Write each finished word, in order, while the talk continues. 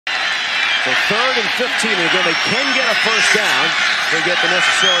So 3rd and 15, and again, they can get a first down. They get the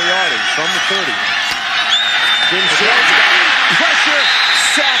necessary yardage from the 30. Jim Schwartz got pressure,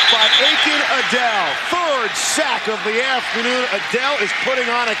 sacked by Aiken Adele. 3rd sack of the afternoon. Adele is putting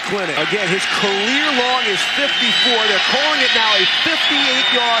on a clinic. Again, his career long is 54. They're calling it now a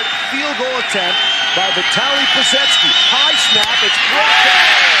 58-yard field goal attempt by Vitaly Posetsky. High snap, it's brought down,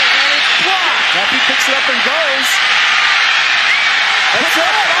 and it's blocked. Happy picks it up and goes. That's it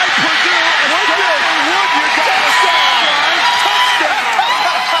by Purdue. Woodyard got the sideline. Touchdown.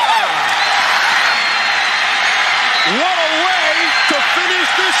 What a way to finish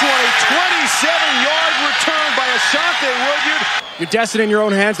this one. A 27-yard return by Asante Woodyard. Your destiny in your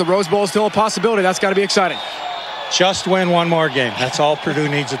own hands. The Rose Bowl is still a possibility. That's got to be exciting. Just win one more game. That's all Purdue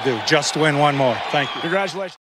needs to do. Just win one more. Thank you. Congratulations.